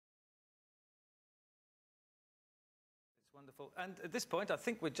Wonderful. And at this point, I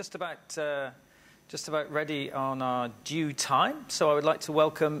think we're just about ready on our due time. So I would like to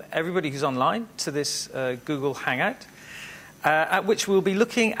welcome everybody who's online to this Google Hangout, at which we'll be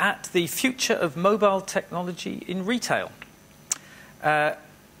looking at the future of mobile technology in retail.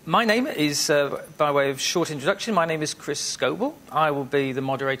 My name is, by way of short introduction, my name is Chris Scoble. I will be the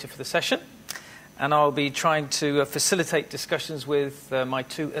moderator for the session, and I'll be trying to facilitate discussions with my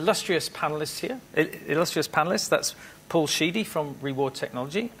two illustrious panelists here. That's Paul Sheedy from Reward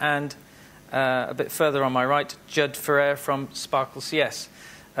Technology, and a bit further on my right, Judd Ferrer from Sparkle CS.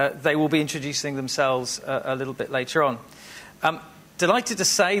 They will be introducing themselves a little bit later on. I'm delighted to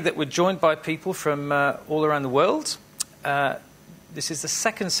say that we're joined by people from all around the world. This is the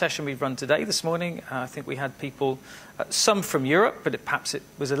second session we've run today. This morning, I think we had people, some from Europe, but perhaps it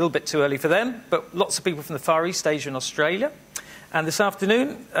was a little bit too early for them, but lots of people from the Far East, Asia and Australia. And this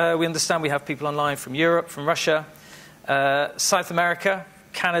afternoon, we understand we have people online from Europe, from Russia, South America,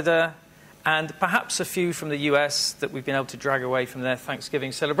 Canada, and perhaps a few from the US that we've been able to drag away from their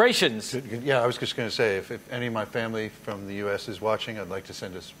Thanksgiving celebrations. Yeah, I was just going to say, if any of my family from the US is watching, I'd like to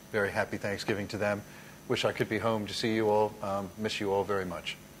send a very happy Thanksgiving to them. Wish I could be home to see you all. Miss you all very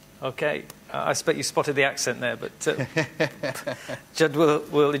much. Okay. I expect you spotted the accent there, but Judd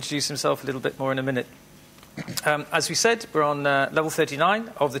will introduce himself a little bit more in a minute. As we said, we're on level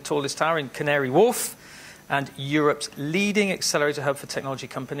 39 of the tallest tower in Canary Wharf, and Europe's leading accelerator hub for technology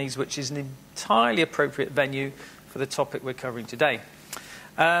companies, which is an entirely appropriate venue for the topic we're covering today.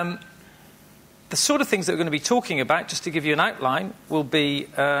 The sort of things that we're going to be talking about, just to give you an outline, will be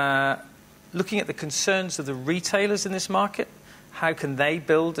looking at the concerns of the retailers in this market. How can they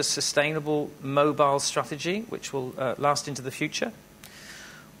build a sustainable mobile strategy which will last into the future?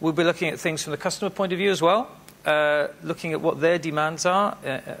 We'll be looking at things from the customer point of view as well, looking at what their demands are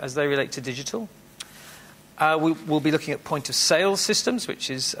as they relate to digital. We'll be looking at point-of-sale systems, which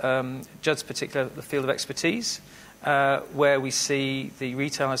is Judd's particular field of expertise, where we see the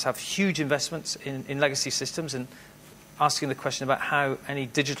retailers have huge investments in legacy systems and asking the question about how any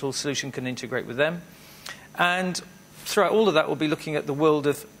digital solution can integrate with them. And throughout all of that, we'll be looking at the world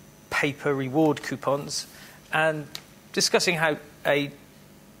of paper reward coupons and discussing how a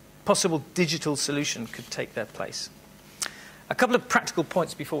possible digital solution could take their place. A couple of practical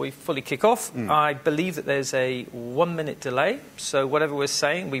points before we fully kick off. I believe that there's a 1-minute delay, so whatever we're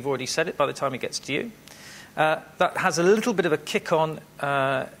saying, we've already said it by the time it gets to you. That has a little bit of a kick-on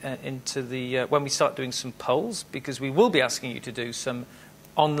into the when we start doing some polls, because we will be asking you to do some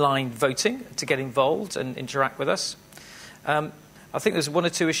online voting to get involved and interact with us. I think there's one or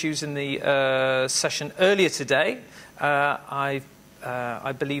two issues in the session earlier today. I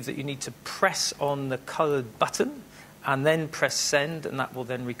believe that you need to press on the coloured button and then press send, and that will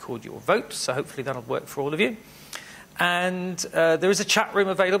then record your vote. So hopefully that'll work for all of you. And there is a chat room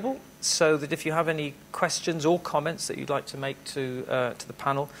available, so that if you have any questions or comments that you'd like to make to the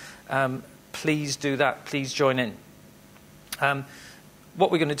panel, please do that. Please join in.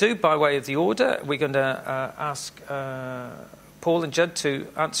 What we're going to do, by way of the order, we're going to ask Paul and Judd to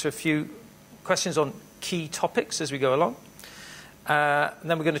answer a few questions on key topics as we go along. And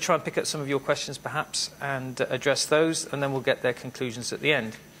then we're going to try and pick up some of your questions, perhaps, and address those, and then we'll get their conclusions at the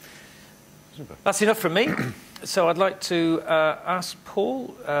end. Super. That's enough from me. So I'd like to ask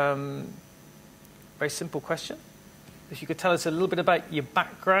Paul a very simple question. If you could tell us a little bit about your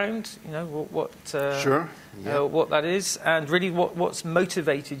background, you know, what that is, and really what's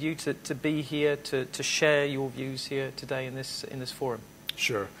motivated you to be here, to share your views here today in this forum.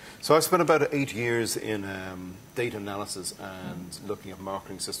 Sure. So I spent about 8 years in data analysis and looking at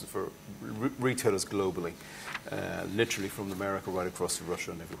marketing systems for retailers globally, literally from America right across to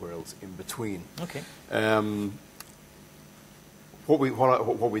Russia and everywhere else in between. Okay. What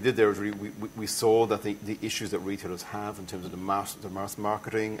we did there is we saw that the issues that retailers have in terms of the mass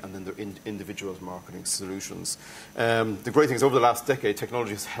marketing and then their individual marketing solutions. The great thing is over the last decade,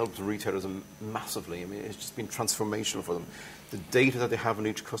 technology has helped retailers massively. I mean, it's just been transformational for them. The data that they have on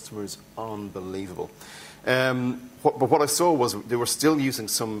each customer is unbelievable. But what I saw was they were still using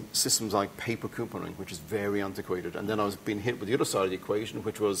some systems like paper couponing, which is very antiquated. And then I was being hit with the other side of the equation,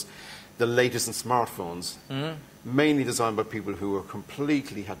 which was the latest in smartphones, mainly designed by people who were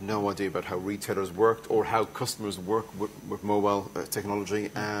completely had no idea about how retailers worked or how customers work with mobile technology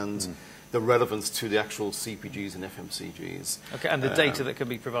and the relevance to the actual CPGs and FMCGs. Okay, and the data that can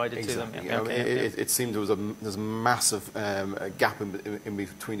be provided exactly, to them. Yeah. It seemed there's a massive gap in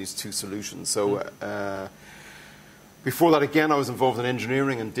between these two solutions. So Before that, again, I was involved in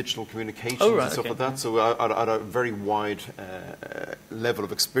engineering and digital communications and stuff like that. So I had a very wide level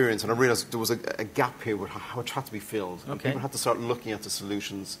of experience, and I realised there was a gap here which had to be filled. And people had to start looking at the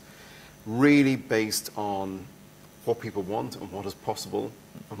solutions really based on what people want and what is possible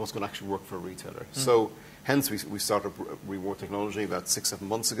and what's going to actually work for a retailer. So hence we started Reward Technology about 6-7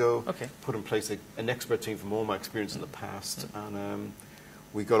 months ago, put in place an expert team from all my experience in the past, and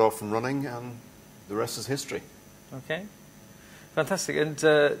we got off and running, and the rest is history. Okay, fantastic. And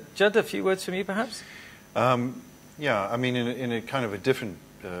Judd, a few words from you, perhaps? Yeah, I mean, in a kind of a different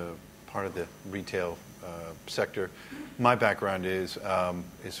part of the retail sector, my background is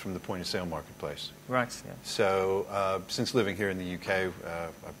from the point-of-sale marketplace. Right. Yeah. So since living here in the UK,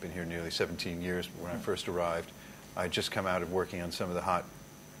 I've been here nearly 17 years. When I first arrived, I'd just come out of working on some of the hot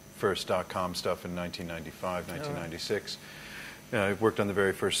first .com stuff in 1995, 1996. I worked on the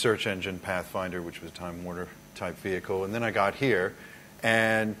very first search engine, Pathfinder, which was a Time Warner type vehicle. And then I got here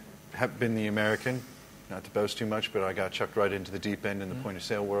and have been the American, not to boast too much, but I got chucked right into the deep end in the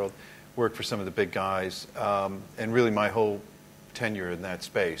point-of-sale world, worked for some of the big guys, and really my whole tenure in that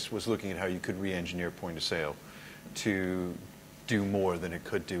space was looking at how you could re-engineer point-of-sale to do more than it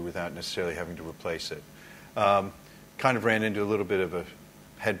could do without necessarily having to replace it. Kind of ran into a little bit of a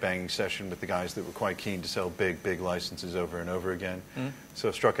headbanging session with the guys that were quite keen to sell big licenses over and over again. So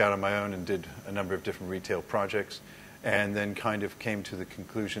I struck out on my own and did a number of different retail projects, and then kind of came to the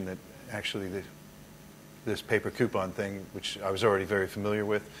conclusion that actually this paper coupon thing, which I was already very familiar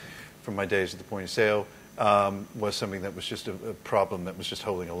with from my days at the point of sale, was something that was just a problem that was just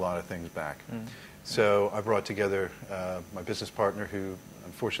holding a lot of things back. So I brought together my business partner, who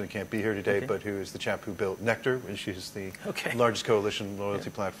unfortunately can't be here today, but who is the chap who built Nectar, which is the largest coalition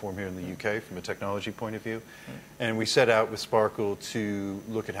loyalty platform here in the UK from a technology point of view. And we set out with Sparkle to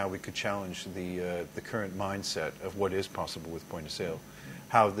look at how we could challenge the current mindset of what is possible with point of sale,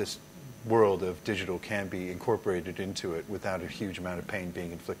 how this world of digital can be incorporated into it without a huge amount of pain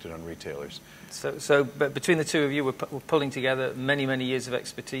being inflicted on retailers. But between the two of you, we're pulling together many years of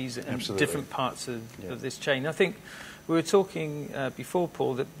expertise in different parts of this chain. I think we were talking before,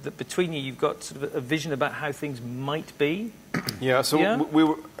 Paul, that between you, you've got sort of a vision about how things might be. Yeah, so we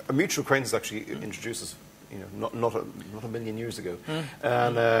were, a mutual acquaintance actually introduced us, not a million years ago.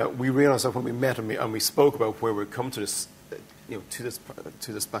 And we realised that when we met and we spoke about where we'd come to this, to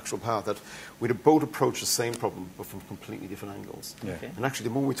this actual path, that we'd have both approached the same problem but from completely different angles. And actually,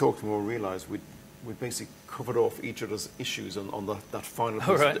 the more we talked, the more we realised we'd basically covered off each other's issues on that final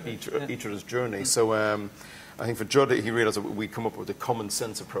piece of each other's journey. So I think for Judd, he realised that we'd come up with a common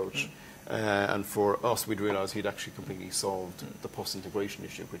sense approach, and for us, we'd realised he'd actually completely solved the post-integration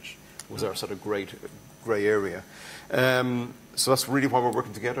issue, which was our sort of grey area. So that's really why we're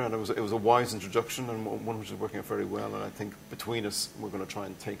working together, and it was a wise introduction, and one which is working out very well. And I think between us, we're going to try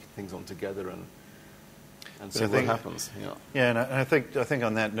and take things on together and see what happens. Yeah, and I think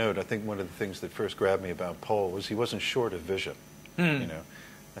on that note, I think one of the things that first grabbed me about Paul was he wasn't short of vision.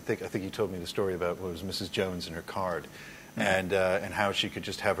 I think he told me the story about what was Mrs. Jones and her card, and how she could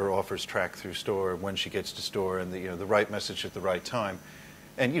just have her offers tracked through store when she gets to store, and the right message at the right time.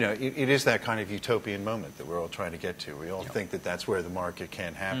 And it is that kind of utopian moment that we're all trying to get to. We all think that that's where the market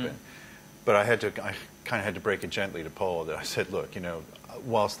can happen. But I kind of had to break it gently to Paul. That I said, look,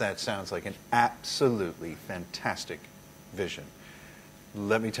 whilst that sounds like an absolutely fantastic vision,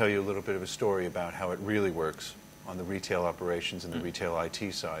 let me tell you a little bit of a story about how it really works on the retail operations and the retail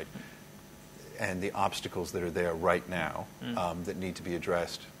IT side, and the obstacles that are there right now that need to be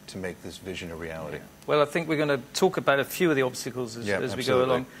addressed to make this vision a reality. Well, I think we're going to talk about a few of the obstacles as we go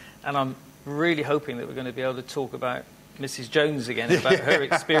along, and I'm really hoping that we're going to be able to talk about Mrs. Jones again, about her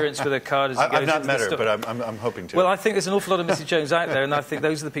experience with her card as it goes I've not into met the her, store. but I'm hoping to. Well, I think there's an awful lot of Mrs. Jones out there, and I think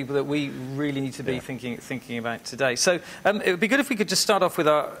those are the people that we really need to be thinking about today. So it would be good if we could just start off with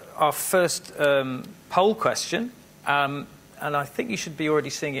our first poll question, and I think you should be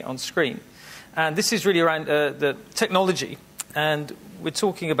already seeing it on screen. And this is really around the technology, and we're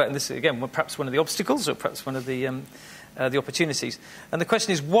talking about, and this again, perhaps one of the obstacles or perhaps one of the opportunities. And the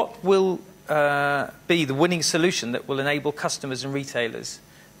question is, what will be the winning solution that will enable customers and retailers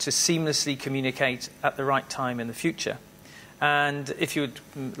to seamlessly communicate at the right time in the future? And if you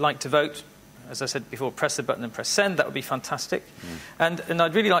would like to vote, as I said before, press the button and press send. That would be fantastic. And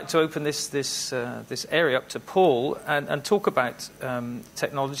I'd really like to open this area up to Paul and talk about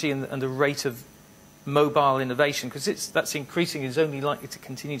technology and the rate of mobile innovation, because that's increasing, is only likely to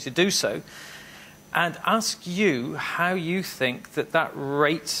continue to do so, and ask you how you think that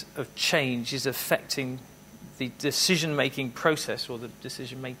rate of change is affecting the decision-making process or the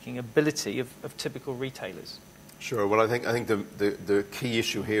decision-making ability of typical retailers. Sure. Well, I think the key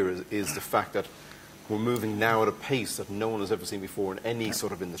issue here is the fact that we're moving now at a pace that no one has ever seen before in any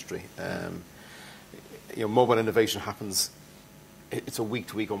sort of industry. Mobile innovation happens. It's a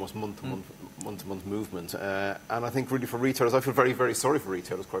week-to-week, almost month-to-month movement. And I think really for retailers, I feel very, very sorry for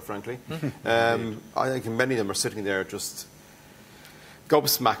retailers, quite frankly. I think many of them are sitting there just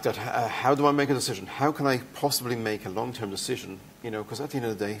gobsmacked at how do I make a decision? How can I possibly make a long-term decision? Because at the end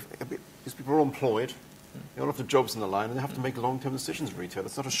of the day, these people are employed. They all have their jobs on the line, and they have to make long-term decisions in retail.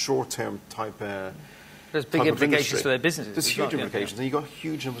 It's not a short-term type. There's big implications for their businesses. There's huge implications, and you've got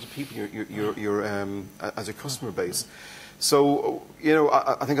huge numbers of people you're as a customer base. So,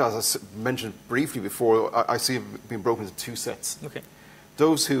 I think as I mentioned briefly before, I see it being broken into two sets. Okay.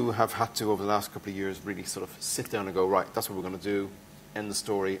 Those who have had to, over the last couple of years, really sort of sit down and go, right, that's what we're going to do, end the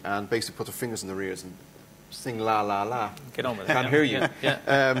story, and basically put their fingers in their ears and sing la la la. Get on with it. Can't hear you. Yeah.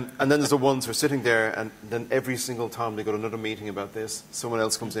 And then there's the ones who are sitting there, and then every single time they go to another meeting about this, someone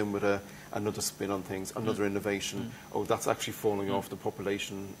else comes in with another spin on things, another innovation. Oh, that's actually falling off the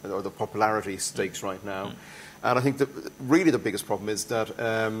population or the popularity stakes right now. And I think that really the biggest problem is that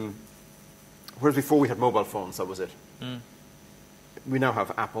whereas before we had mobile phones, that was it. We now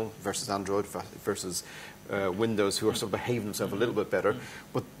have Apple versus Android versus Windows, who are sort of behaving themselves a little bit better.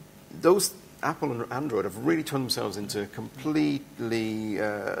 But those Apple and Android have really turned themselves into completely,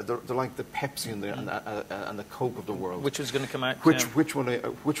 they're like the Pepsi and the Coke of the world. Which is going to come out? Which one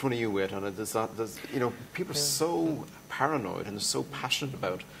are you with? And people are so paranoid and they're so passionate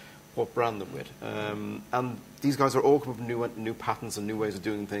about what brand they're with. And these guys are all coming up with new patterns and new ways of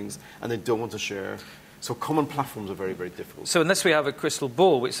doing things, and they don't want to share. So common platforms are very, very difficult. So unless we have a crystal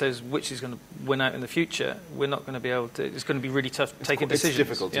ball which says which is going to win out in the future, we're not going to be able to. It's going to be really tough taking decisions. It's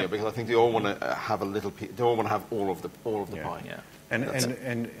difficult, because I think they all want to have a little. They all want to have all of the pie. Yeah.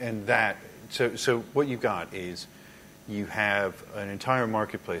 And that. So what you've got is you have an entire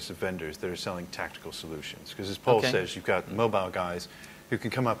marketplace of vendors that are selling tactical solutions. Because as Paul says, you've got mobile guys who can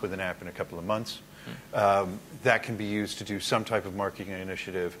come up with an app in a couple of months. That can be used to do some type of marketing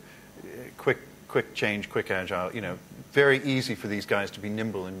initiative, quick change, quick agile, very easy for these guys to be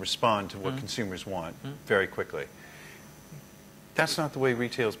nimble and respond to what consumers want very quickly. That's not the way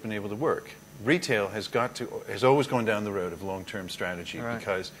retail's been able to work. Retail has always gone down the road of long-term strategy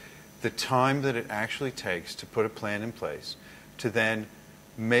because the time that it actually takes to put a plan in place, to then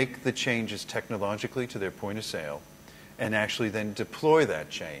make the changes technologically to their point of sale, and actually then deploy that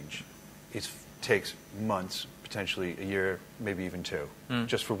change, takes months, potentially a year, maybe even two,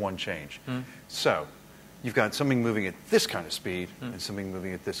 just for one change. So you've got something moving at this kind of speed and something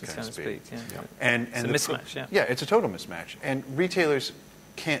moving at this kind of speed. And it's a mismatch, Yeah, it's a total mismatch. And retailers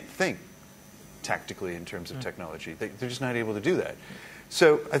can't think tactically in terms of technology. They're just not able to do that.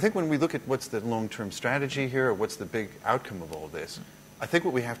 So I think when we look at what's the long-term strategy here, or what's the big outcome of all this, I think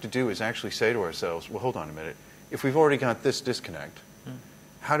what we have to do is actually say to ourselves, well, hold on a minute. If we've already got this disconnect,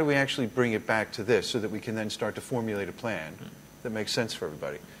 how do we actually bring it back to this so that we can then start to formulate a plan that makes sense for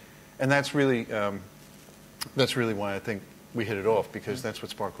everybody? And that's really why I think we hit it off, because that's what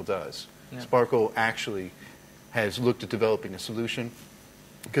Sparkle does. Sparkle actually has looked at developing a solution,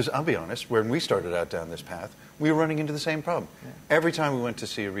 because I'll be honest, when we started out down this path, we were running into the same problem. Every time we went to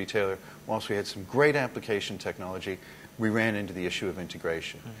see a retailer, whilst we had some great application technology, we ran into the issue of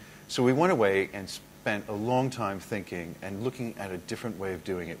integration. So we went away and spent a long time thinking and looking at a different way of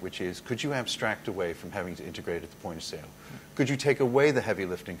doing it, which is, could you abstract away from having to integrate at the point of sale? Could you take away the heavy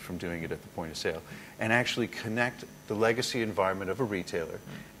lifting from doing it at the point of sale and actually connect the legacy environment of a retailer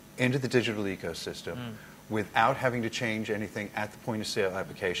into the digital ecosystem without having to change anything at the point of sale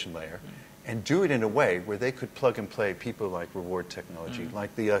application layer, and do it in a way where they could plug and play people like reward technology,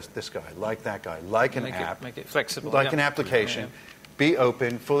 like this guy, like that guy, like an app, make it flexible, like an application, be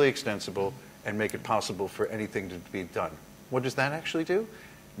open, fully extensible, and make it possible for anything to be done. What does that actually do?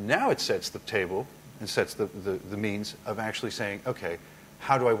 Now it sets the table and sets the means of actually saying, okay,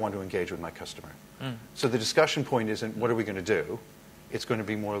 how do I want to engage with my customer? So the discussion point isn't what are we going to do? It's going to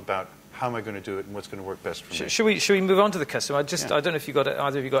be more about how am I going to do it and what's going to work best for me. Should we move on to the customer? I don't know if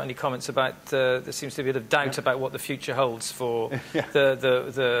either of you got any comments about, there seems to be a bit of doubt about what the future holds for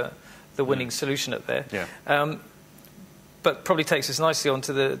the winning solution up there. But probably takes us nicely on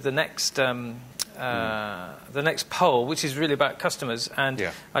to the next poll, which is really about customers.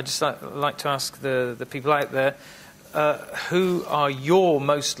 And I'd just like to ask the people out there, who are your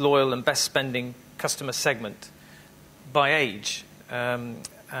most loyal and best spending customer segment by age?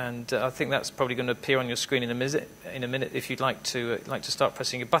 And I think that's probably going to appear on your screen in a minute if you'd like to start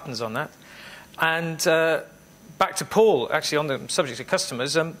pressing your buttons on that. And back to Paul, actually on the subject of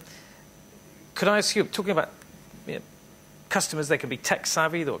customers, could I ask you, talking about customers, they can be tech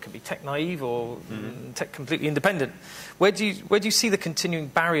savvy, or it can be tech naive, or tech completely independent. Where do you see the continuing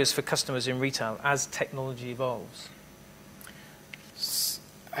barriers for customers in retail as technology evolves?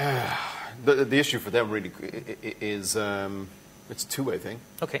 The issue for them really is it's a two-way thing.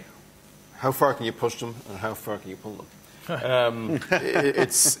 Okay. How far can you push them, and how far can you pull them?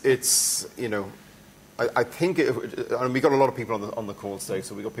 It's you know, I think and we got a lot of people on the call today.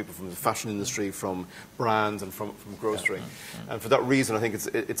 So we got people from the fashion industry, from brands, and from grocery. And for that reason, I think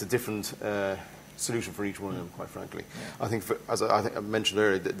it's a different solution for each one of them, quite frankly. I think, as I think I mentioned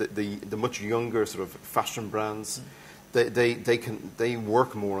earlier, the much younger sort of fashion brands, they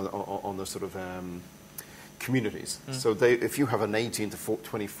work more on the sort of communities. So if you have an 18 to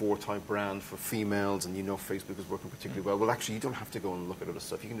 24 type brand for females, and you know Facebook is working particularly well actually you don't have to go and look at other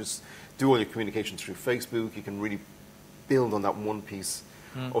stuff. You can just do all your communication through Facebook. You can really build on that one piece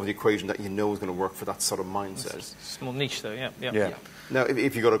of the equation that you know is going to work for that sort of mindset. It's a small niche, though. Yeah. Now,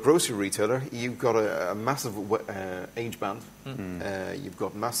 if you've got a grocery retailer, you've got a massive age band. You've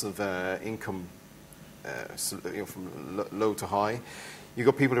got massive income, from low to high. You've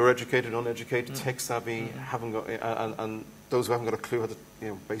got people who are educated, uneducated, tech savvy, haven't got, and those who haven't got a clue how to,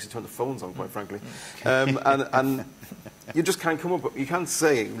 basically turn the phones on, quite frankly. And you just can't come up. You can't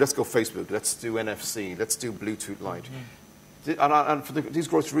say, let's go Facebook, let's do NFC, let's do Bluetooth Lite. And for these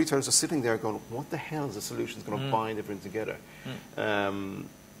grocery retailers are sitting there going, what the hell is the solution that's going to bind everything together?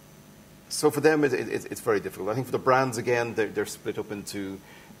 So for them, it's very difficult. I think for the brands, again, they're split up into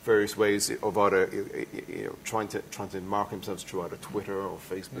various ways of either trying to market themselves through either Twitter or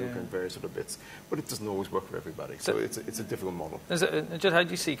Facebook and various other bits. But it doesn't always work for everybody. So it's a difficult model. Judd, how do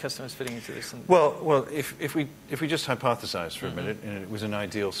you see customers fitting into this? Well, if we just hypothesize for a minute, and it was an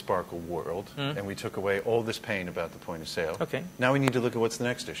ideal Sparkle world, and we took away all this pain about the point of sale. Okay. Now we need to look at what's the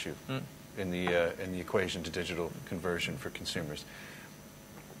next issue in the equation to digital conversion for consumers.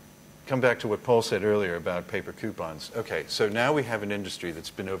 Come back to what Paul said earlier about paper coupons. Okay, so now we have an industry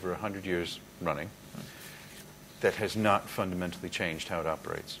that's been over 100 years running that has not fundamentally changed how it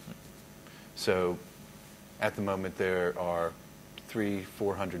operates. So at the moment there are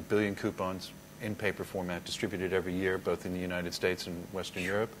 300-400 billion coupons in paper format distributed every year, both in the United States and Western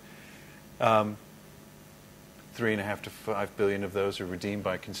Europe. 3.5 to 5 billion of those are redeemed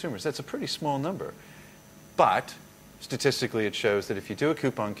by consumers. That's a pretty small number. But statistically, it shows that if you do a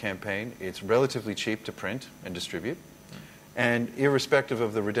coupon campaign, it's relatively cheap to print and distribute. And irrespective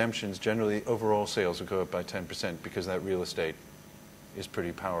of the redemptions, generally overall sales will go up by 10% because that real estate is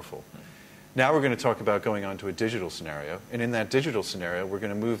pretty powerful. Now we're going to talk about going on to a digital scenario. And in that digital scenario, we're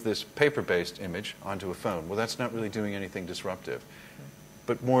going to move this paper-based image onto a phone. Well, that's not really doing anything disruptive.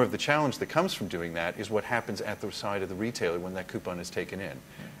 But more of the challenge that comes from doing that is what happens at the side of the retailer when that coupon is taken in.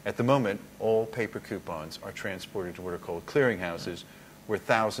 At the moment, all paper coupons are transported to what are called clearinghouses, where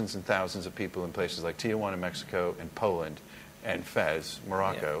thousands and thousands of people in places like Tijuana, Mexico, and Poland, and Fez,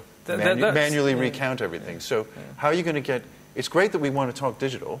 Morocco, manually recount everything. So how are you going to get... It's great that we want to talk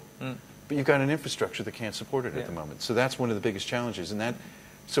digital, but you've got an infrastructure that can't support it at the moment. So that's one of the biggest challenges.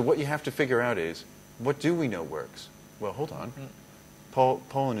 So what you have to figure out is, what do we know works? Well, hold on. Paul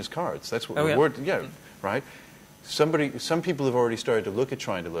and his cards. That's what right? Some people have already started to look at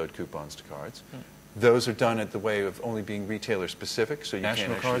trying to load coupons to cards. Those are done at the way of only being retailer specific, so you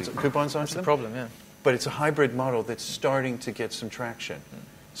National can't cards, coupons onto that's them. the problem, yeah. But it's a hybrid model that's starting to get some traction.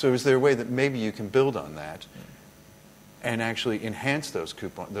 So is there a way that maybe you can build on that and actually enhance those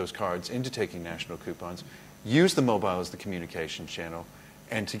cards into taking national coupons, use the mobile as the communication channel,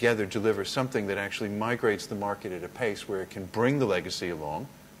 and together deliver something that actually migrates the market at a pace where it can bring the legacy along,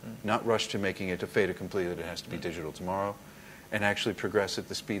 not rush to making it a fait accompli that it has to be digital tomorrow, and actually progress at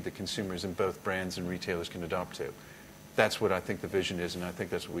the speed that consumers in both brands and retailers can adopt to. That's what I think the vision is, and I think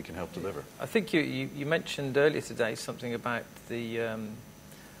that's what we can help deliver. I think you mentioned earlier today something about the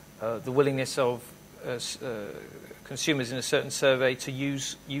willingness of consumers in a certain survey to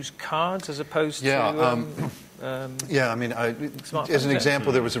use cards as opposed to... I mean, as an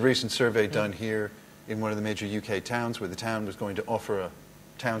example, there was a recent survey done here in one of the major UK towns where the town was going to offer a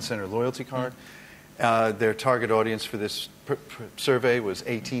town centre loyalty card. Their target audience for this survey was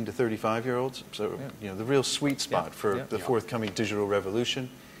 18 to 35-year-olds, so the real sweet spot for the forthcoming digital revolution.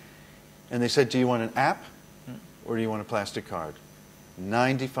 And they said, do you want an app or do you want a plastic card?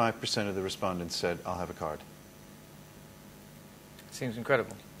 95% of the respondents said, I'll have a card. Seems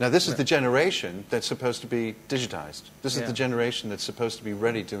incredible. Now, this is the generation that's supposed to be digitized. This is the generation that's supposed to be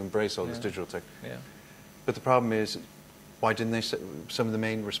ready to embrace all this digital tech. But the problem is, why didn't they say, some of the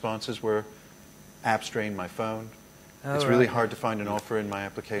main responses were, apps drain my phone. It's really hard to find an offer in my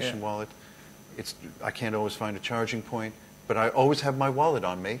application wallet. I can't always find a charging point. but I always have my wallet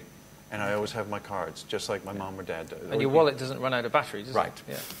on me, and I always have my cards, just like my mom or dad does. And your wallet doesn't run out of battery, does it? Right.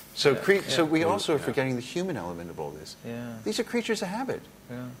 Yeah. So, Yeah. so we also are forgetting the human element of all this. Yeah. These are creatures of habit,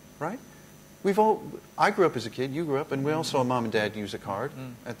 Yeah. right? I grew up as a kid, you grew up, and we all saw mom and dad use a card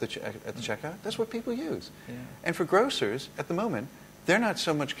at the checkout. That's what people use. Yeah. And for grocers, at the moment, they're not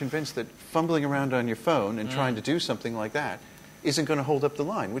so much convinced that fumbling around on your phone and trying to do something like that isn't going to hold up the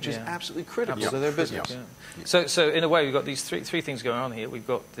line, which is absolutely critical to their business. Yeah. So in a way, we've got these three things going on here. We've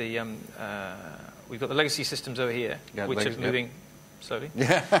got the legacy systems over here, which are moving slowly.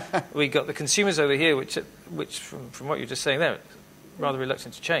 Yeah. We've got the consumers over here, which from what you're just saying there, rather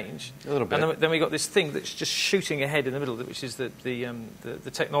reluctant to change. A little bit. And then we've got this thing that's just shooting ahead in the middle, which is the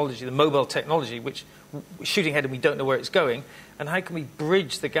technology, the mobile technology, which shooting ahead and we don't know where it's going. And how can we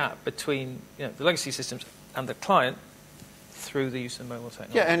bridge the gap between the legacy systems and the client through the use of mobile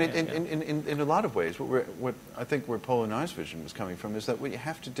technology? Yeah, and in a lot of ways, what I think where Paul and I's vision was coming from is that what you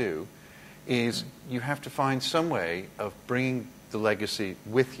have to do is you have to find some way of bringing the legacy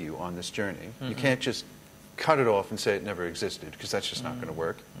with you on this journey. You can't just cut it off and say it never existed, because that's just not going to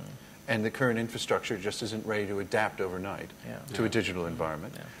work. And the current infrastructure just isn't ready to adapt overnight to a digital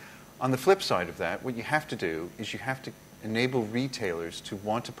environment. On the flip side of that, what you have to do is you have to enable retailers to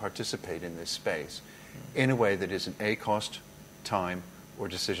want to participate in this space in a way that isn't cost, time, or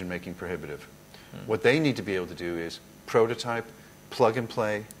decision-making prohibitive. What they need to be able to do is prototype, plug and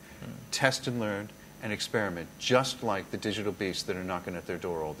play, test and learn, and experiment, just like the digital beasts that are knocking at their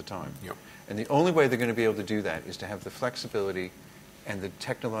door all the time. And the only way they're going to be able to do that is to have the flexibility and the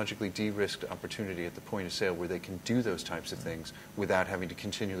technologically de-risked opportunity at the point of sale where they can do those types of things without having to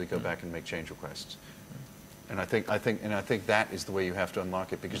continually go back and make change requests. And I think that is the way you have to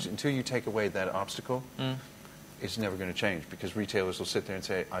unlock it, because until you take away that obstacle, it's never going to change, because retailers will sit there and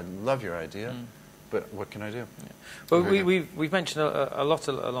say, I love your idea, but what can I do? Well, we've mentioned a lot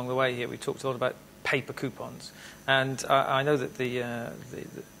along the way here. We talked a lot about paper coupons, and I know that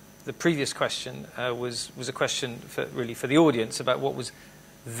the previous question was a question for the audience about what was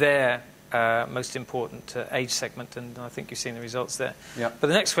their most important age segment, and I think you've seen the results there. But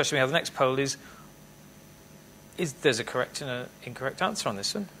the next question we have, the next poll is there's a correct and an incorrect answer on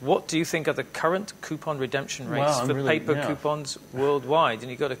this one. What do you think are the current coupon redemption rates for paper coupons worldwide?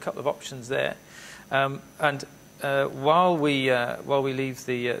 And you've got a couple of options there. While we leave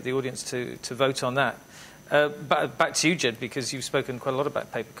the audience to vote on that, back to you, Judd, because you've spoken quite a lot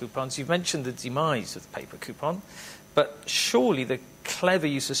about paper coupons. You've mentioned the demise of the paper coupon, but surely the clever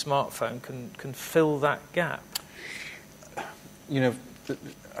use of smartphone can fill that gap.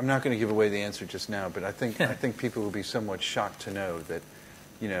 I'm not going to give away the answer just now, but I think people will be somewhat shocked to know that,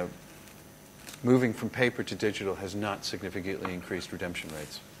 moving from paper to digital has not significantly increased redemption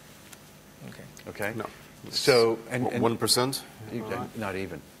rates. Okay. No. So and 1%? Not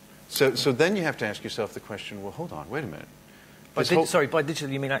even. So then you have to ask yourself the question, well, hold on, wait a minute. By digital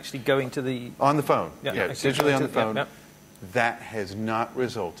you mean actually going to the... On the phone. Yeah, digitally on the phone. That has not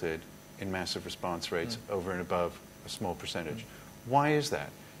resulted in massive response rates over and above a small percentage. Why is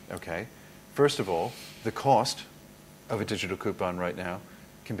that? Okay. First of all, the cost of a digital coupon right now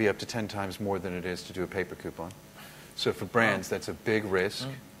can be up to 10 times more than it is to do a paper coupon. So for brands, that's a big risk.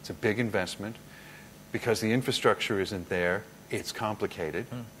 It's a big investment. Because the infrastructure isn't there, it's complicated.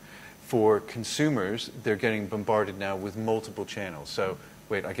 For consumers, they're getting bombarded now with multiple channels. So,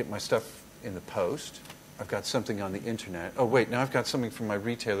 wait, I get my stuff in the post. I've got something on the internet. Oh, wait, now I've got something from my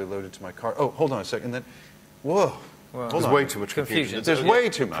retailer loaded to my car. Oh, hold on a second. Then, whoa. There's way too much confusion. There's way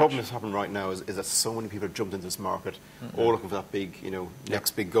too much. The problem that's happening right now is that so many people have jumped into this market, all looking for that big,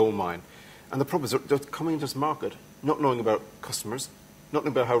 next big gold mine. And the problem is they're coming into this market not knowing about customers, not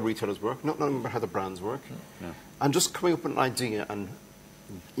knowing about how retailers work, not knowing about how the brands work, and just coming up with an idea and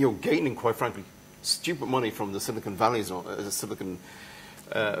gaining, quite frankly, stupid money from the Silicon Valley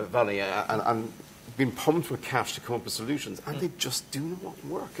and being pumped with cash to come up with solutions, and they just do not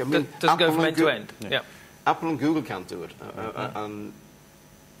work. I mean, does go from end to end. Apple and Google can't do it, and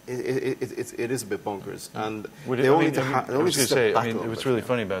it is a bit bonkers. And they only need to step back a little bit. What's really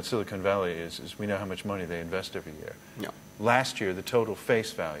funny about Silicon Valley is we know how much money they invest every year. Last year, the total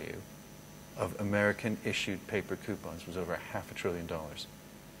face value of American-issued paper coupons was over $500 billion.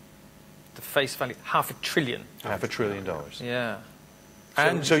 The face value, $500 billion. $500 billion.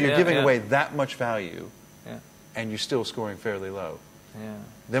 Yeah. So you're giving away that much value, and you're still scoring fairly low.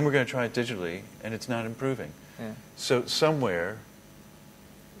 Then we're going to try it digitally, and it's not improving. So somewhere,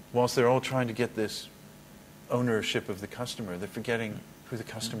 whilst they're all trying to get this ownership of the customer, they're forgetting who the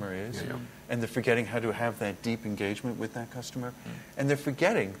customer is, and they're forgetting how to have that deep engagement with that customer, and they're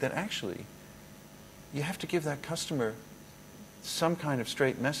forgetting that actually you have to give that customer some kind of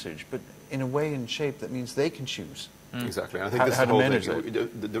straight message, but in a way and shape that means they can choose. Exactly. And I think this how is to the whole manage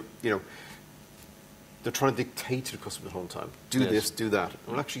thing. You know, they're trying to dictate to the customer the whole time. Do this, do that.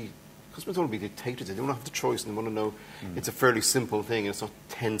 Well, actually, customers don't want to be dictated. They don't have the choice, and they want to know it's a fairly simple thing, and it's not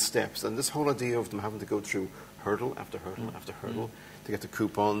 10 steps. And this whole idea of them having to go through hurdle after hurdle after hurdle to get the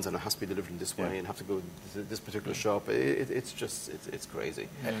coupons, and it has to be delivered in this way, and have to go to this particular shop. It's crazy.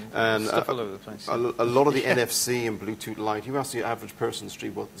 And stuff all over the place. A lot of the NFC and Bluetooth Lite. You ask the average person in the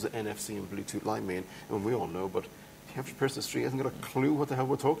street what does the NFC and Bluetooth Lite mean, and we all know, but the average person in the street hasn't got a clue what the hell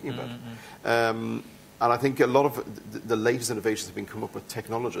we're talking about. And I think a lot of the latest innovations have been come up with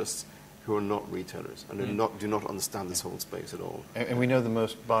technologists who are not retailers and do not understand this whole space at all. And we know the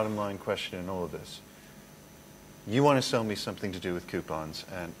most bottom line question in all of this. You want to sell me something to do with coupons,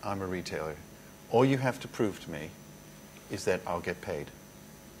 and I'm a retailer. All you have to prove to me is that I'll get paid.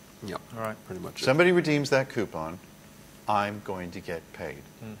 Yeah, all right. Pretty much. Somebody redeems that coupon, I'm going to get paid.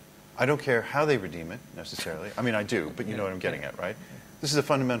 I don't care how they redeem it, necessarily. I mean, I do, but you know what I'm getting at, right? This is a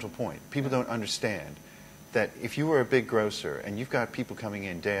fundamental point. People don't understand that if you were a big grocer and you've got people coming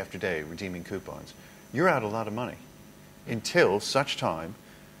in day after day redeeming coupons, you're out a lot of money until such time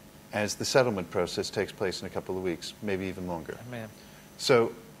as the settlement process takes place in a couple of weeks, maybe even longer.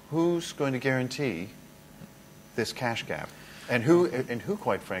 So who's going to guarantee this cash gap? And who,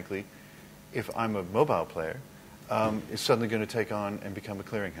 quite frankly, if I'm a mobile player, is suddenly going to take on and become a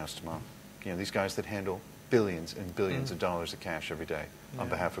clearinghouse tomorrow? You know, these guys that handle billions and billions of dollars of cash every day on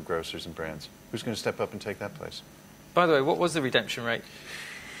behalf of grocers and brands. Who's going to step up and take that place? By the way, what was the redemption rate?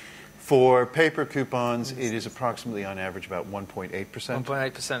 For paper coupons, it is approximately, on average, about 1.8%.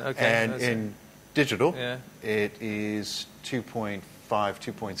 1.8%, okay. And in digital, Yeah. it is 2.5,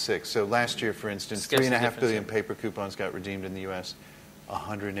 2.6. So last year, for instance, Scarcely 3.5 billion difference, paper coupons got redeemed in the U.S.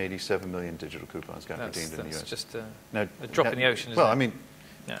 187 million digital coupons got redeemed in the U.S. That's just Now, a drop in the ocean, isn't well, it? I mean,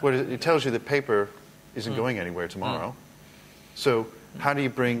 Yeah. it tells you that paper isn't going anywhere tomorrow. So how do you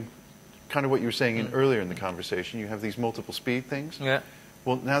bring, kind of what you were saying earlier in the conversation, you have these multiple speed things. Yeah.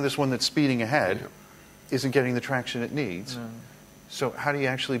 Well, now this one that's speeding ahead isn't getting the traction it needs. So how do you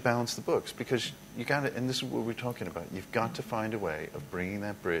actually balance the books? Because you got to, and this is what we're talking about, you've got to find a way of bringing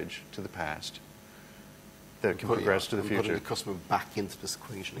that bridge to the past that can progress to the future. Putting the customer back into this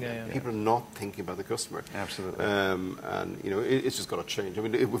equation again. Yeah. People are not thinking about the customer. Absolutely. And you know, it's just got to change. I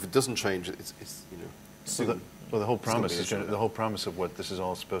mean, if it doesn't change, it's you know, soon. Well, the whole promise is the whole promise of what this is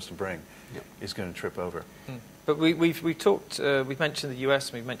all supposed to bring is going to trip over. But we've talked. We've mentioned the US.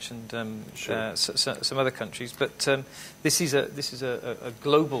 And we've mentioned some other countries. But this is a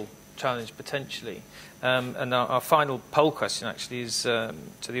global challenge potentially. And our final poll question actually is to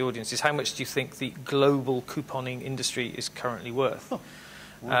the audience: is how much do you think the global couponing industry is currently worth?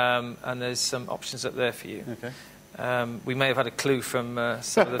 And there's some options up there for you. Okay. We may have had a clue from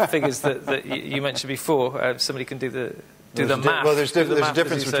some of the figures that you mentioned before. Somebody can do the math. Well, there's a math,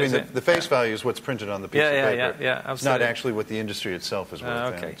 difference as you between say. the face value is what's printed on the piece of paper. Yeah, It's not absolutely. actually what the industry itself is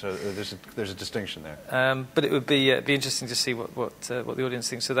worth. Okay. So there's a distinction there. But it would be interesting to see what the audience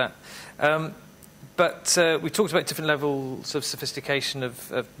thinks of that. But we talked about different levels of sophistication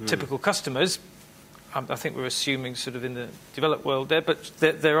of typical customers. I think we're assuming sort of in the developed world there, but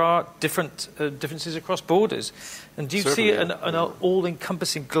there are differences across borders. And do you see an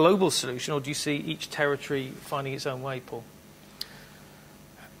all-encompassing global solution, or do you see each territory finding its own way, Paul?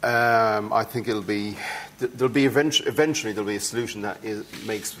 I think there'll be eventually there'll be a solution that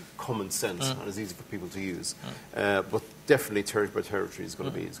makes common sense and is easy for people to use. But definitely territory by territory is going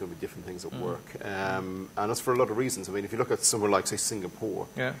to be different things at work, and that's for a lot of reasons. I mean, if you look at somewhere like say Singapore,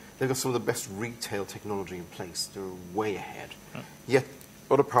 they've got some of the best retail technology in place. They're way ahead. Yet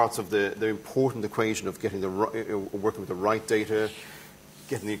other parts of the important equation of getting working with the right data,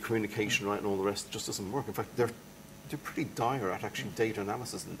 getting the communication right, and all the rest just doesn't work. In fact, they're pretty dire at actually data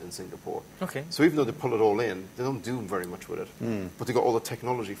analysis in Singapore. Okay. So even though they pull it all in, they don't do very much with it. But they got all the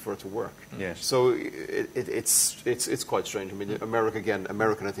technology for it to work. Yes. So it's quite strange. I mean,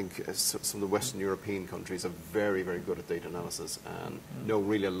 American, I think some of the Western European countries are very, very good at data analysis and know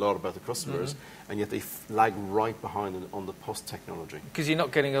really a lot about the customers, and yet they lag right behind on the post technology. Because you're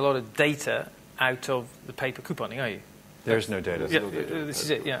not getting a lot of data out of the paper couponing, are you? There's no data. This is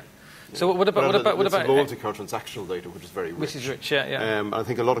it. Yeah. So what about loyalty card transactional data, which is very rich. Which is rich, yeah. I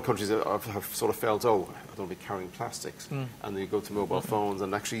think a lot of countries have sort of felt, I don't want to be carrying plastics, and you go to mobile phones,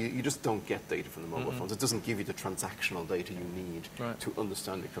 and actually you just don't get data from the mobile phones. It doesn't give you the transactional data you need to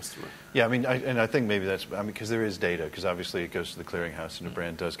understand your customer. Yeah, I mean, I think maybe that's because there is data, because obviously it goes to the clearinghouse and the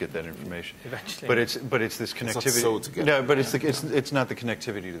brand does get that information. Eventually. But it's this connectivity. It's not sold together. No, but it's not the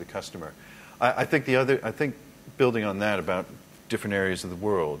connectivity to the customer. I think building on that about different areas of the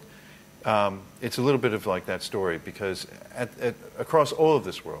world. It's a little bit of like that story because across all of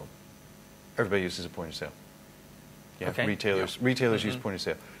this world, everybody uses a point of sale. Yeah, Okay. Retailers use point of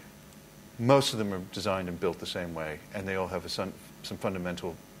sale. Most of them are designed and built the same way, and they all have some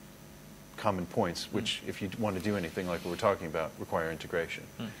fundamental common points, which, if you want to do anything like what we're talking about, require integration.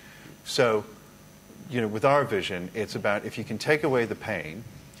 So, with our vision, it's about if you can take away the pain,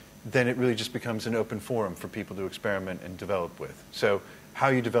 then it really just becomes an open forum for people to experiment and develop with. So how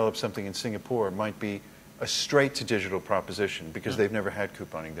you develop something in Singapore might be a straight-to-digital proposition because they've never had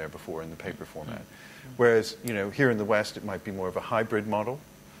couponing there before in the paper format. Whereas, here in the West, it might be more of a hybrid model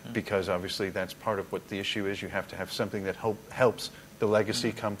because obviously that's part of what the issue is. You have to have something that helps the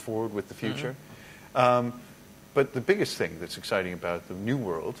legacy come forward with the future. But the biggest thing that's exciting about the new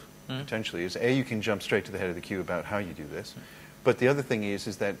world, potentially, is A, you can jump straight to the head of the queue about how you do this. But the other thing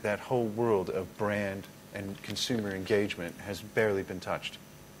is that whole world of brand and consumer engagement has barely been touched.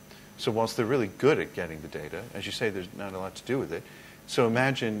 So whilst they're really good at getting the data, as you say, there's not a lot to do with it. So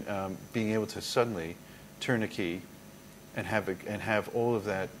imagine being able to suddenly turn a key and have all of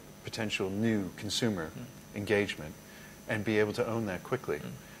that potential new consumer engagement and be able to own that quickly.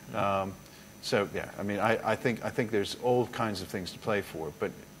 So yeah, I mean, I think there's all kinds of things to play for,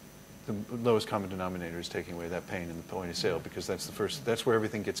 but the lowest common denominator is taking away that pain in the point of sale because that's where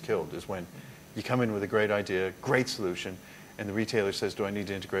everything gets killed, is when you come in with a great idea, great solution, and the retailer says, do I need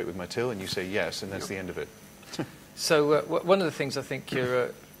to integrate with my till? And you say yes, and that's the end of it. So one of the things I think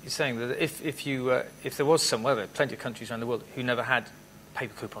you're saying that if there was somewhere, there are plenty of countries around the world who never had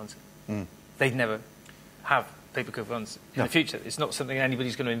paper coupons, they'd never have paper coupons in the future. It's not something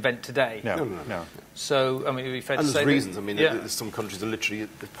anybody's going to invent today. No. So, I mean, it would be fair to say... And there's reasons. I mean, there's some countries that literally,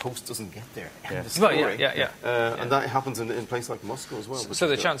 the post doesn't get there. And that happens in places like Moscow as well. So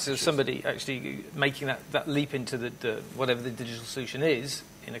the chances of somebody actually making that leap into the whatever the digital solution is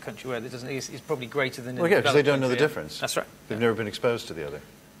in a country where there doesn't exist is probably greater than in because they don't know the difference. That's right. They've never been exposed to the other.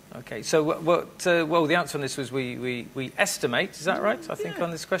 Okay, so well, the answer on this was we estimate, is that right, I think,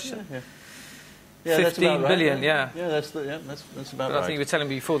 on this question? Yeah, 15 billion, right. Yeah, that's about right. I think you were telling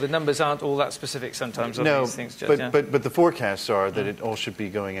me before the numbers aren't all that specific sometimes on these things. But the forecasts are that it all should be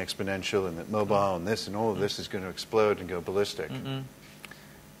going exponential, and that mobile and this and all of this is going to explode and go ballistic.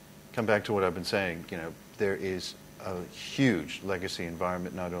 Come back to what I've been saying. There is a huge legacy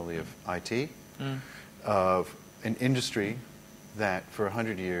environment, not only of IT, of an industry that for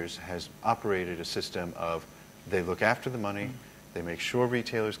 100 years has operated a system of they look after the money, they make sure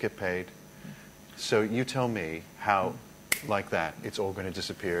retailers get paid. So you tell me how, like that, it's all going to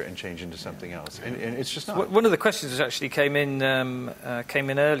disappear and change into something else, and it's just not. One of the questions that actually came in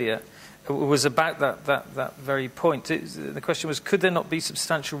earlier was about that very point. The question was, could there not be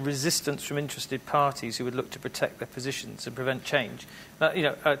substantial resistance from interested parties who would look to protect their positions and prevent change?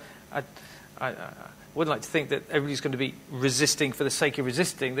 I wouldn't like to think that everybody's going to be resisting for the sake of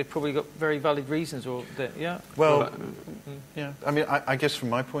resisting. They've probably got very valid reasons, or Well, I mean, I guess from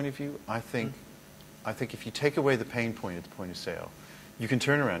my point of view, I think if you take away the pain point at the point of sale, you can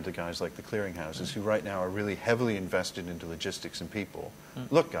turn around to guys like the clearinghouses who right now are really heavily invested into logistics and people.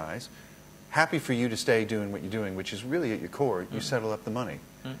 Look, guys, happy for you to stay doing what you're doing, which is really at your core, you settle up the money.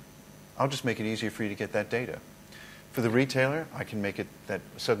 I'll just make it easier for you to get that data. For the retailer, I can make it that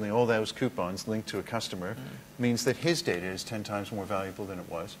suddenly all those coupons linked to a customer means that his data is 10 times more valuable than it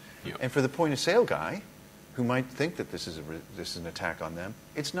was. And for the point of sale guy, who might think that this is an attack on them,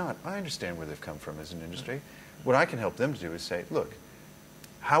 it's not. I understand where they've come from as an industry. What I can help them to do is say, look,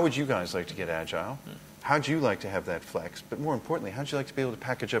 how would you guys like to get agile? How'd you like to have that flex? But more importantly, how'd you like to be able to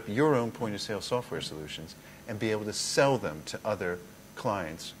package up your own point-of-sale software solutions and be able to sell them to other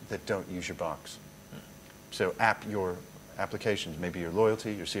clients that don't use your box? So your applications, maybe your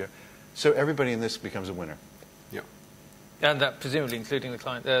loyalty, your CR. So everybody in this becomes a winner. And that presumably including the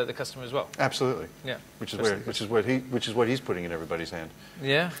client, the customer as well. Absolutely. Yeah. Which is what he's putting in everybody's hand.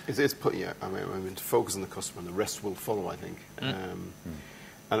 Yeah. I mean, to focus on the customer, and the rest will follow, I think. And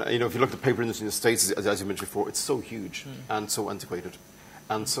if you look at the paper industry in the States, as you mentioned before, it's so huge and so antiquated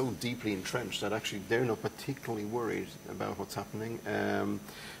and so deeply entrenched that actually they're not particularly worried about what's happening.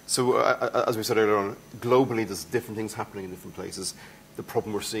 So as we said earlier on, globally there's different things happening in different places. The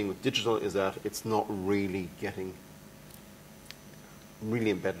problem we're seeing with digital is that it's not really getting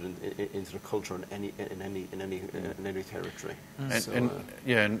embedded into the culture in any territory.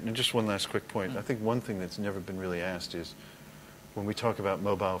 And just one last quick point. I think one thing that's never been really asked is, when we talk about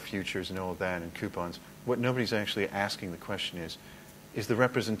mobile futures and all of that and coupons, what nobody's actually asking the question is the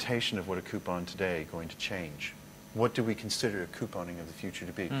representation of what a coupon today going to change? What do we consider a couponing of the future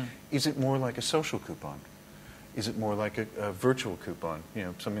to be? Is it more like a social coupon? Is it more like a virtual coupon,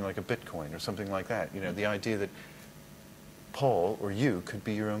 something like a Bitcoin or something like that? The idea that Paul or you could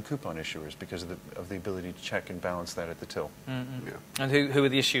be your own coupon issuers because of the ability to check and balance that at the till. Mm-hmm. Yeah. And who are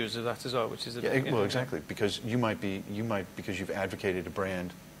the issuers of that as well? Which is exactly, because you might because you've advocated a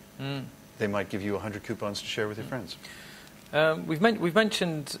brand, they might give you 100 coupons to share with your friends. We've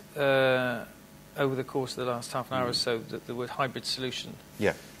mentioned over the course of the last half an hour or so the word hybrid solution.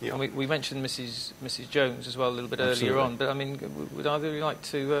 Yeah. And we mentioned Mrs. Jones as well a little bit earlier on. But I mean, would either of you like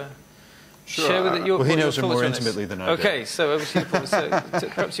to share with it your? Well, he knows her more intimately than I do. Okay, so over to you, Paul. So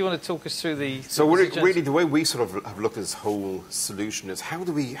perhaps you want to talk us through the. So really, the way we sort of have looked at this whole solution is how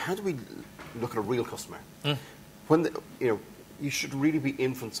do we look at a real customer when you should really be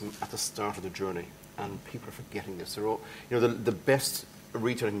influencing at the start of the journey, and people are forgetting this. They're all the best a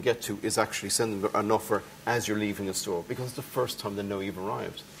retailer can get to is actually sending them an offer as you're leaving the store, because it's the first time they know you've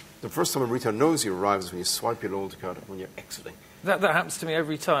arrived. The first time a retailer knows you arrived is when you swipe your loyalty card when you're exiting. That happens to me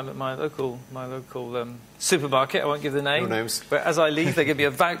every time at my local supermarket. I won't give the name. No names. But as I leave, they give me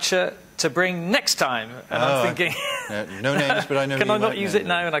a voucher to bring next time, and I'm thinking, no names, but I know. Can I not use it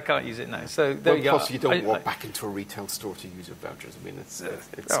now? And I can't use it now. So there you go. Plus, you don't walk back into a retail store to use your vouchers. I mean, it's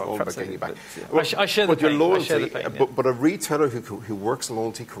all about getting you back. I share the pain. Loyalty, but a retailer who works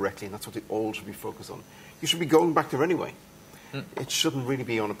loyalty correctly, and that's what they all should be focused on. You should be going back there anyway. It shouldn't really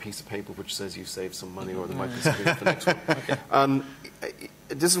be on a piece of paper which says you saved some money or there might be something for the next one. Okay. And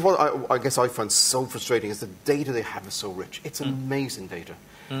this is what I guess I find so frustrating is the data they have is so rich. It's amazing data.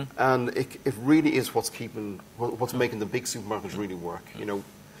 And it really is what's making the big supermarkets really work.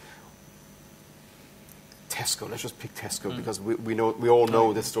 Tesco, let's just pick Tesco because we all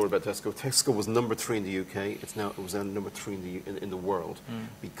know this story about Tesco. Tesco was number 3 in the UK. It was now number 3 in the world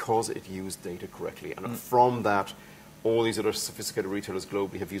because it used data correctly. And from that, all these other sophisticated retailers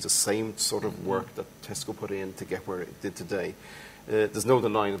globally have used the same sort of work that Tesco put in to get where it did today. There's no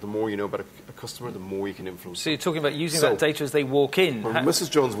denying that the more you know about a customer, the more you can influence. So you're talking about using that data as they walk in. When Mrs.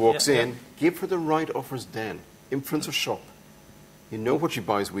 Jones walks in, give her the right offers then. Influence her shop. You know what she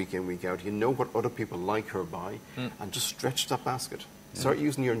buys week in, week out. You know what other people like her buy. And just stretch that basket. Start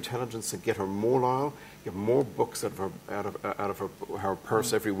using your intelligence to get her more loyal, get more books out of her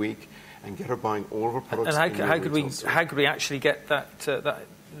purse every week, and get her buying all of her products. And how could we actually get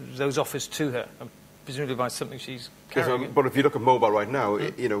those offers to her? Presumably by something she's carrying. But if you look at mobile right now,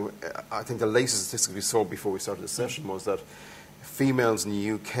 I think the latest statistics we saw before we started the session was that females in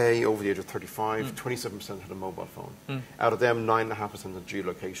the UK over the age of 35, 27% had a mobile phone. Out of them, 9.5% had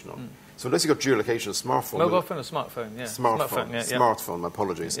geolocation on. So unless you've got geolocation, a smartphone. Mobile phone or smartphone? Yeah. Smartphone, my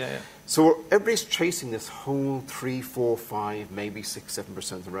apologies. Yeah. So everybody's chasing this whole 3, 4, 5, maybe 6,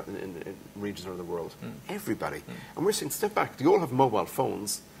 7% in regions around the world. Everybody. And we're saying, step back. They all have mobile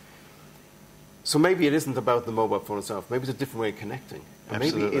phones. So maybe it isn't about the mobile phone itself. Maybe it's a different way of connecting. And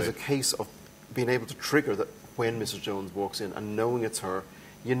maybe it's a case of being able to trigger that when Mrs. Jones walks in and knowing it's her,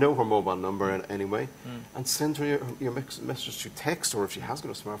 you know her mobile number anyway, and send her your message through text, or if she has got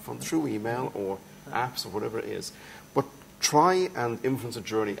a smartphone, through email or apps or whatever it is. But try and influence a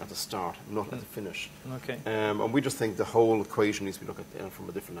journey at the start, not at the finish. Okay. And we just think the whole equation needs to be looked at from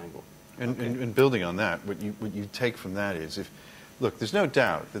a different angle. And building on that, what you take from that is look, there's no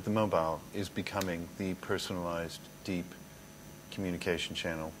doubt that the mobile is becoming the personalized, deep communication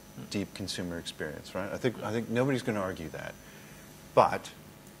channel, deep consumer experience, right? I think nobody's going to argue that. But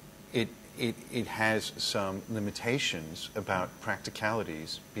it has some limitations about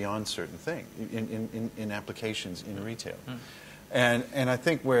practicalities beyond certain things in applications in retail. And I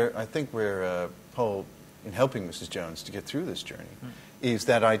think where Paul, in helping Mrs. Jones to get through this journey, is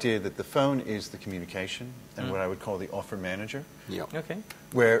that idea that the phone is the communication and what I would call the offer manager. Yeah. Okay.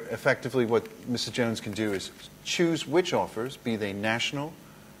 Where effectively what Mrs. Jones can do is choose which offers, be they national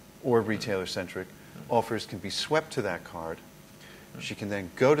or retailer-centric, offers can be swept to that card. She can then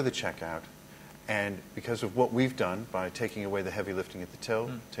go to the checkout, and because of what we've done by taking away the heavy lifting at the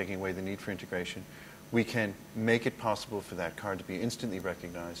till, taking away the need for integration, we can make it possible for that card to be instantly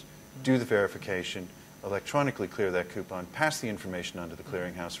recognized, do the verification, electronically clear that coupon, pass the information onto the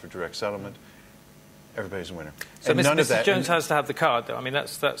clearinghouse for direct settlement. Everybody's a winner. So Mrs. Jones has to have the card, though. I mean,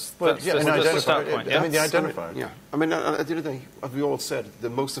 that's the start point. I mean, the identifier. Yeah. I mean, at the end of the day, as we all said, the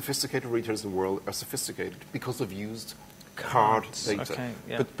most sophisticated retailers in the world are sophisticated because they've used card data. Okay,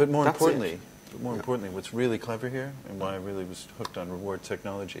 yeah. But more importantly, what's really clever here, and why I really was hooked on reward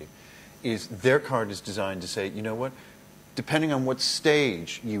technology, is their card is designed to say, you know what, depending on what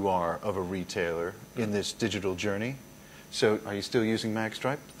stage you are of a retailer in this digital journey, so are you still using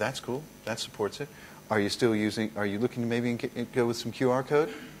MagStripe? That's cool. That supports it. Are you looking to maybe go with some QR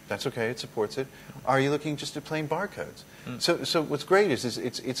code? That's okay, it supports it. Are you looking just at plain barcodes? So what's great is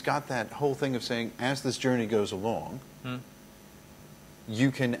it's got that whole thing of saying, as this journey goes along, you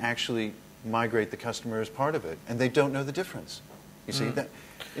can actually migrate the customer as part of it, and they don't know the difference. You see that?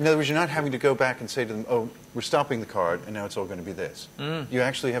 In other words, you're not having to go back and say to them, oh, we're stopping the card, and now it's all going to be this. You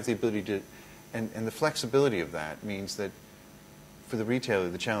actually have the ability to, and the flexibility of that means that for the retailer,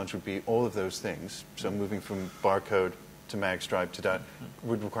 the challenge would be all of those things. So moving from barcode to magstripe to dot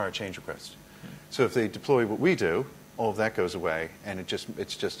would require a change request. So if they deploy what we do, all of that goes away, and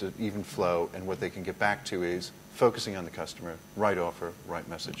it's just an even flow, and what they can get back to is focusing on the customer, right offer, right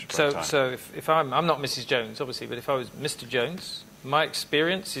message, right time. So if I'm not Mrs. Jones, obviously, but if I was Mr. Jones, my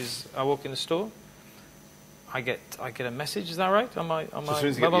experience is I walk in the store, I get a message. Is that right on my mobile phone?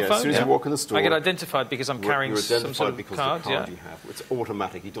 As soon as you walk in the store, I get identified because I'm carrying some sort of card. The card you have, it's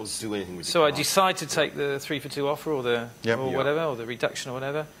automatic. You don't do anything with the card. card. So I decide to take the 3 for 2 offer or the whatever, or the reduction or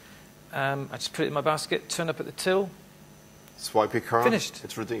whatever. I just put it in my basket, turn up at the till, swipe your card. Finished.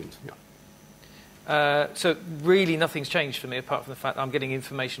 It's redeemed. So really nothing's changed for me apart from the fact that I'm getting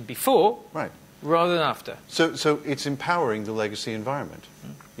information before, rather than after. So it's empowering the legacy environment.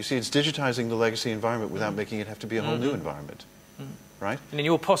 You see, it's digitizing the legacy environment without making it have to be a whole new environment, right? And in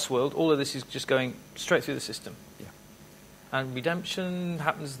your POS world, all of this is just going straight through the system. And redemption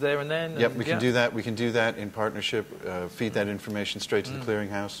happens there and then. Yep, we can do that. We can do that in partnership. Feed that information straight to the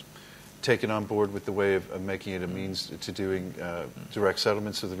clearinghouse. Take it on board with the way of making it a means to doing direct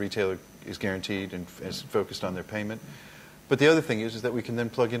settlement, so the retailer is guaranteed and is focused on their payment. But the other thing is that we can then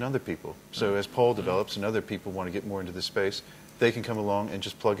plug in other people. So as Paul develops and other people want to get more into this space, they can come along and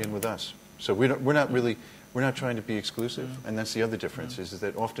just plug in with us. So we're not trying to be exclusive, and that's the other difference is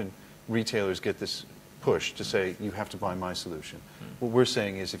that often retailers get this push to say you have to buy my solution. What we're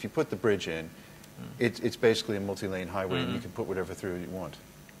saying is if you put the bridge in, it's basically a multi-lane highway, and you can put whatever through you want.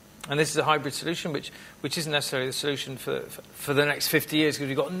 And this is a hybrid solution, which isn't necessarily the solution for the next 50 years, because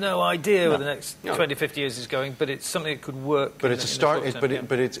we've got no idea where the next 20, 50 years is going. But it's something that could work. But it's a start. But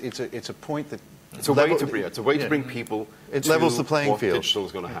it's a point that it's a way to bring people. It levels the playing field. Digital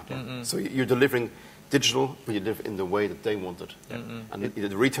is going to happen. So you're delivering digital, but you live in the way that they want it. And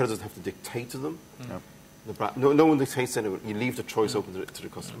the retailer doesn't have to dictate to them. No one dictates anyone. You leave the choice open to the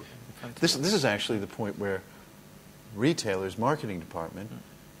customer. This is actually the point where retailers' marketing department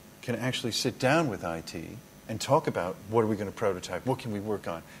can actually sit down with IT and talk about what are we going to prototype, what can we work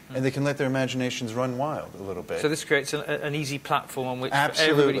on, and they can let their imaginations run wild a little bit. So this creates an easy platform on which for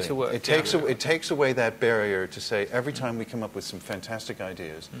everybody to work. It takes away that barrier to say every time we come up with some fantastic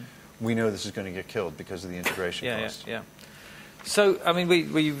ideas, we know this is going to get killed because of the integration cost. So, I mean,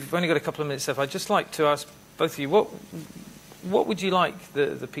 we've only got a couple of minutes left. I'd just like to ask both of you, what would you like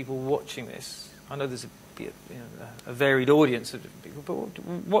the people watching this? I know there's a varied audience of different people,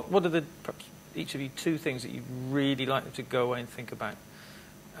 but what are perhaps each of you 2 things that you'd really like them to go away and think about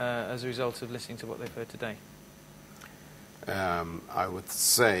as a result of listening to what they've heard today? I would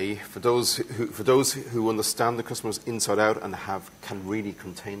say for those who understand the customers inside out and can really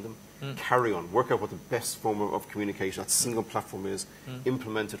contain them, carry on, work out what the best form of communication, that single platform is,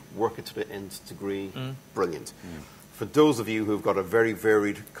 implement it, work it to the nth degree, brilliant. For those of you who've got a very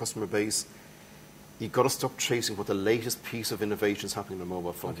varied customer base, you've got to stop chasing what the latest piece of innovation is happening on the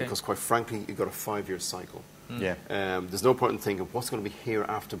mobile phone, because quite frankly, you've got a 5-year cycle. There's no point in thinking, what's going to be here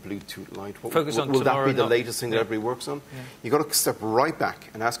after Bluetooth Light? Will that be the latest thing that everybody works on? You've got to step right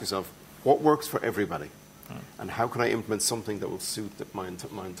back and ask yourself, what works for everybody? And how can I implement something that will suit my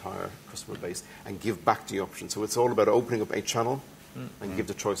entire customer base and give back the option? So it's all about opening up a channel and give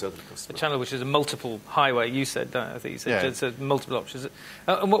the choice out to the customer. A channel which is a multiple highway, you said, I think you said, it's multiple options.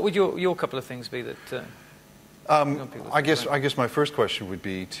 And what would your couple of things be that... I guess my first question would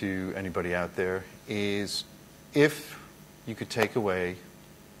be to anybody out there is if you could take away,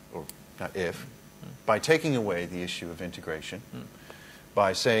 or not if, by taking away the issue of integration,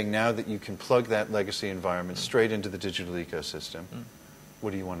 by saying now that you can plug that legacy environment straight into the digital ecosystem,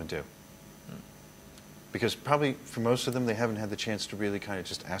 what do you want to do? Because probably for most of them, they haven't had the chance to really kind of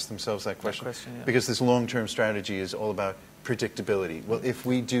just ask themselves that question. Because this long-term strategy is all about predictability. Well, if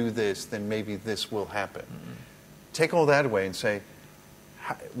we do this, then maybe this will happen. Take all that away and say,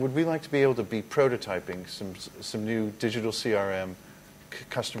 would we like to be able to be prototyping some new digital CRM,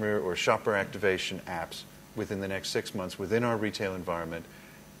 customer or shopper activation apps within the next 6 months within our retail environment,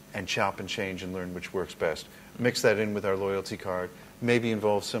 and chop and change and learn which works best. Mix that in with our loyalty card, maybe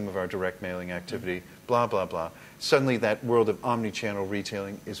involve some of our direct mailing activity, blah, blah, blah. Suddenly that world of omni-channel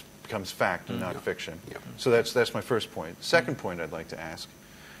retailing becomes fact and not fiction. So that's my first point. The second point I'd like to ask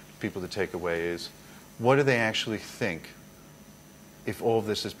people to take away is, what do they actually think, if all of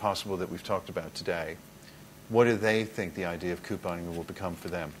this is possible that we've talked about today, what do they think the idea of couponing will become for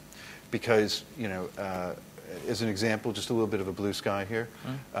them? Because, you know, as an example, just a little bit of a blue sky here,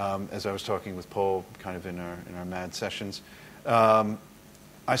 as I was talking with Paul kind of in our MAD sessions,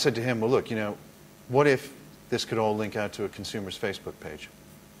 I said to him, well, look, you know, what if this could all link out to a consumer's Facebook page?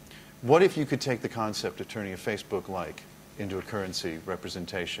 What if you could take the concept of turning a Facebook like into a currency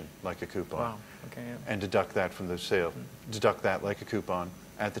representation, like a coupon, Wow. Okay, yeah. and deduct that from the sale, deduct that like a coupon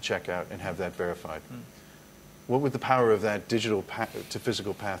at the checkout and have that verified? What would the power of that digital to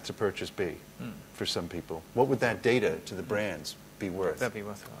physical path to purchase be for some people? What would that data to the brands be worth? That'd be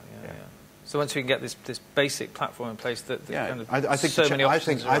worthwhile, yeah. So once we can get this basic platform in place, that kind of I think so many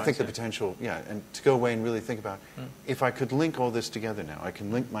options I think the arise, potential, and to go away and really think about, if I could link all this together now, I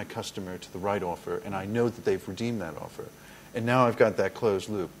can link my customer to the right offer, and I know that they've redeemed that offer, and now I've got that closed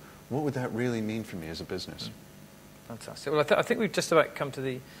loop. What would that really mean for me as a business? Fantastic. Well, I think we've just about come to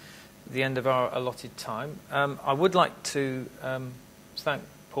the end of our allotted time. I would like to thank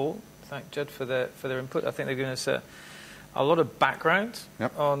Paul, thank Judd for their input. I think they've given us a lot of background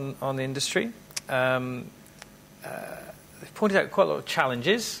on the industry. They've pointed out quite a lot of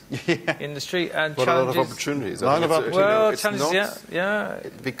challenges in the industry and but challenges. a lot of opportunities. A lot of opportunities. Well, it's challenges, not, yeah.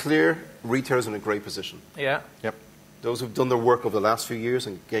 To be clear, retailers are in a great position. Yeah. Yep. Those who've done their work over the last few years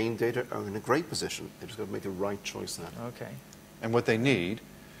and gained data are in a great position. They've just got to make the right choice now. Okay. And what they need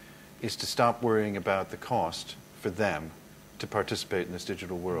is to stop worrying about the cost for them to participate in this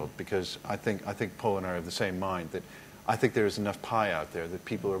digital world, because I think Paul and I are of the same mind, that I think there is enough pie out there that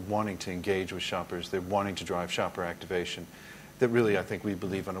people are wanting to engage with shoppers, they're wanting to drive shopper activation, that really I think we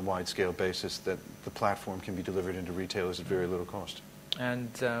believe on a wide-scale basis that the platform can be delivered into retailers at very little cost. And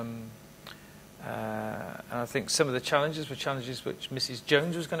I think some of the challenges were challenges which Mrs.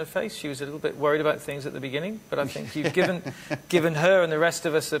 Jones was going to face. She was a little bit worried about things at the beginning, but I think you've given her and the rest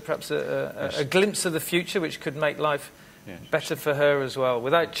of us perhaps a glimpse of the future, which could make life better for her as well,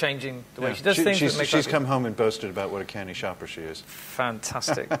 without changing the way she does things. She's come home and boasted about what a canny shopper she is.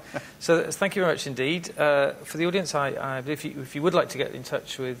 Fantastic. So thank you very much indeed. For the audience, if you would like to get in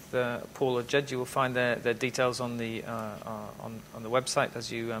touch with Paul or Judd, you will find their details on the website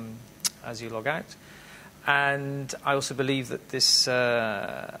as you log out. And I also believe that this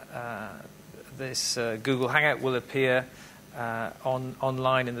Google Hangout will appear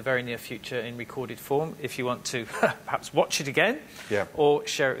online in the very near future in recorded form if you want to perhaps watch it again or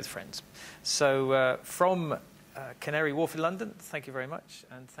share it with friends. So from Canary Wharf in London, thank you very much,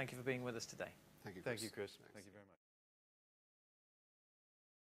 and thank you for being with us today. Thank you, Chris. Thank you, Chris. Thank you.